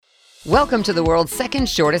Welcome to the world's second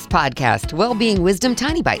shortest podcast, Wellbeing Wisdom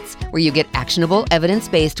Tiny Bites, where you get actionable,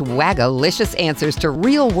 evidence-based, wagalicious answers to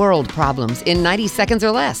real-world problems in 90 seconds or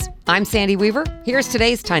less. I'm Sandy Weaver. Here's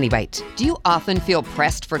today's Tiny Bite. Do you often feel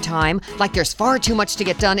pressed for time, like there's far too much to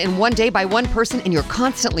get done in one day by one person and you're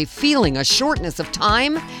constantly feeling a shortness of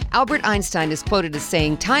time? Albert Einstein is quoted as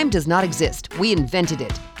saying, "Time does not exist. We invented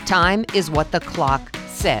it. Time is what the clock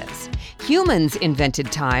says." Humans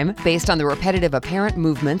invented time based on the repetitive apparent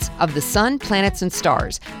movements of the sun, planets, and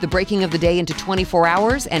stars. The breaking of the day into 24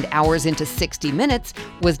 hours and hours into 60 minutes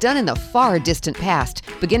was done in the far distant past,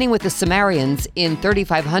 beginning with the Sumerians in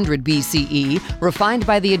 3500 BCE, refined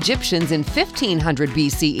by the Egyptians in 1500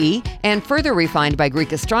 BCE, and further refined by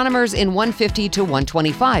Greek astronomers in 150 to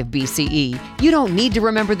 125 BCE. You don't need to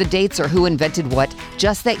remember the dates or who invented what,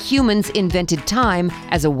 just that humans invented time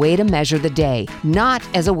as a way to measure the day, not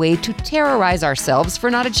as a way to terrorize ourselves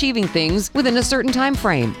for not achieving things within a certain time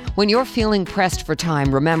frame. When you're feeling pressed for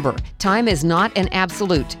time, remember, time is not an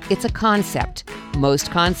absolute, it's a concept.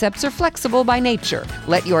 Most concepts are flexible by nature.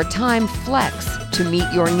 Let your time flex to meet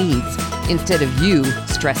your needs instead of you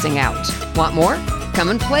stressing out. Want more? Come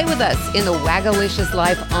and play with us in the Wagalicious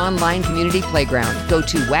Life online community playground. Go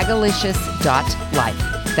to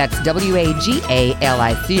wagalicious.life. That's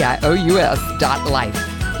WAGALICIOUS.life.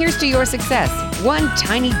 Here's to your success, one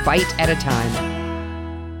tiny bite at a time.